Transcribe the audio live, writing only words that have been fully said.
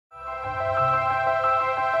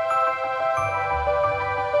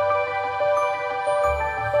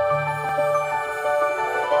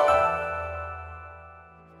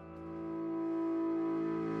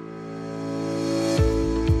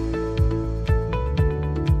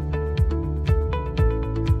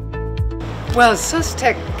Well,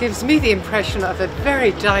 SUSTech gives me the impression of a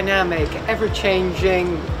very dynamic,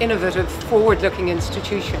 ever-changing, innovative, forward-looking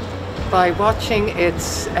institution. By watching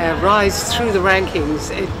its rise through the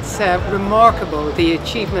rankings, it's remarkable, the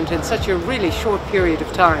achievement in such a really short period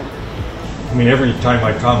of time. I mean, every time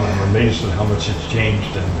I come, I'm amazed at how much it's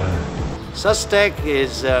changed. SUSTech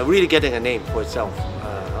is really getting a name for itself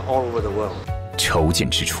all over the world. 超见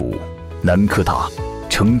之处，南科大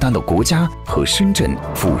承担了国家和深圳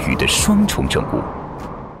赋予的双重任务。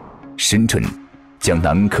深圳将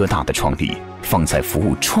南科大的创立放在服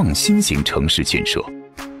务创新型城市建设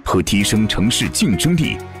和提升城市竞争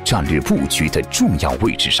力战略布局的重要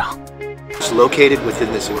位置上。 It's located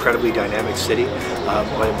within this incredibly dynamic city.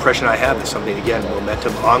 My impression I have is something, again,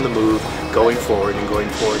 momentum on the move, going forward in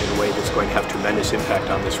a way that's going to have tremendous impact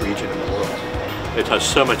on this region and the world. It has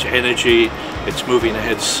so much energy, it's moving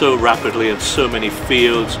ahead so rapidly in so many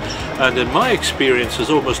fields, and in my experience is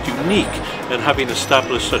almost unique in having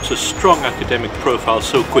established such a strong academic profile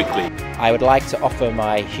so quickly. I would like to offer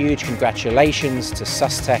my huge congratulations to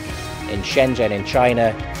SUSTech in Shenzhen in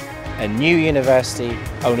China. A new university,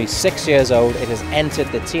 only 6 years old, it has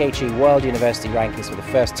entered the THE World University Rankings for the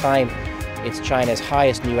first time. It's China's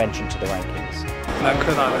highest new entrant to the rankings. 南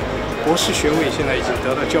科大的博士学位现在已经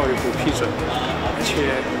得到教育部批准，而且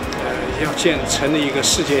要成立一个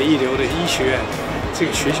世界一流的医学院，这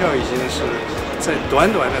个学校已经是在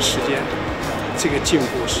短短的时间，这个进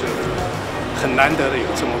步是很难得的有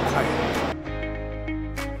这么快。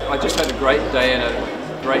I just had a great day and a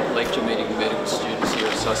great lecture meeting with medical students here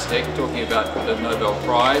at SUSTech, talking about the Nobel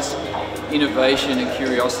Prize, innovation and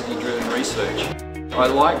curiosity-driven research. I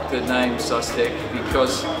like the name SUSTech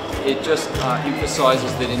because it just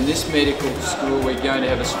emphasises that in this medical school we're going to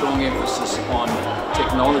have a strong emphasis on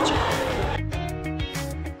technology.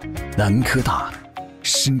 南科大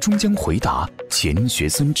始终将回答钱学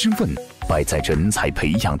森之问摆在人才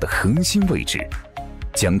培养的核心位置，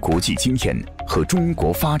将国际经验和中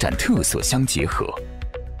国发展特色相结合，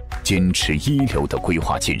坚持一流的规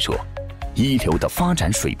划建设、一流的发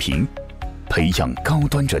展水平，培养高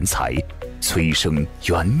端人才，催生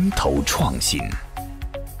源头创新。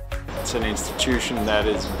 It's an institution that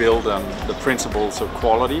is built on the principles of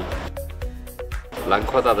quality. 南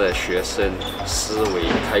科大的学生思维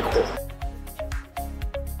开阔。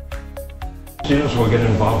 Students will get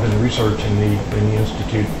involved in research in the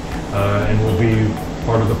institute and will be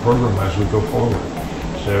part of the program as we go forward.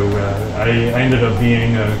 So I ended up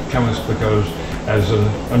being a chemist because as an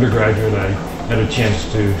undergraduate I had a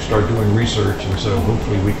chance to start doing research, and so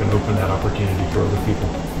hopefully we can open that opportunity for other people.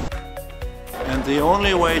 And the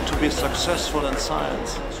only way to be successful in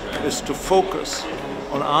science is to focus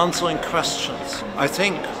on answering questions. I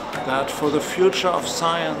think that for the future of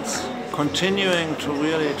science, continuing to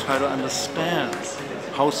really try to understand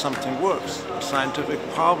how something works, a scientific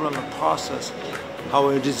problem, a process, how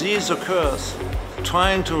a disease occurs,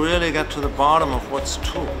 trying to really get to the bottom of what's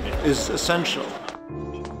true is essential.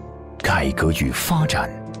 改革与发展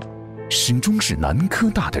始终是南科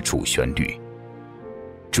大的主旋律。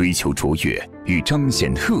 追求卓越与彰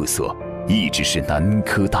显特色，一直是南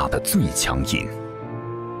科大的最强音。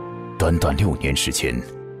短短6年时间，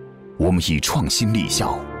我们以创新立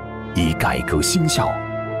校，以改革兴校，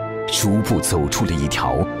逐步走出了一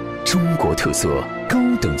条中国特色高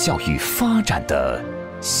等教育发展的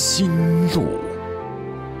新路。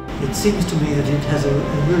 It seems to me that it has a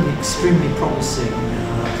really extremely promising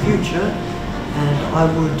future, and I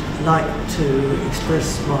would like to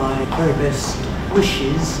express my very best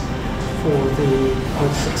wishes for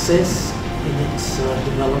both success in its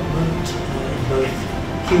development in both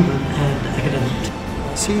human and academic.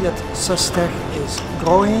 I see that SUSTech is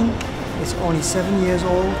growing. It's only 7 years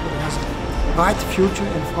old, but it has a bright future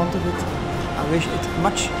in front of it. I wish it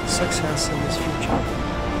much success in this future.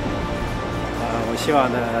 我希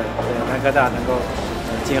望呢，南科大能够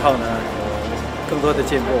今后呢有更多的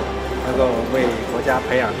进步，能够为国家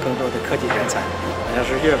培养更多的科技人才，好像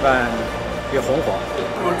是越办越红火。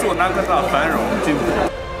祝南科大繁荣进步。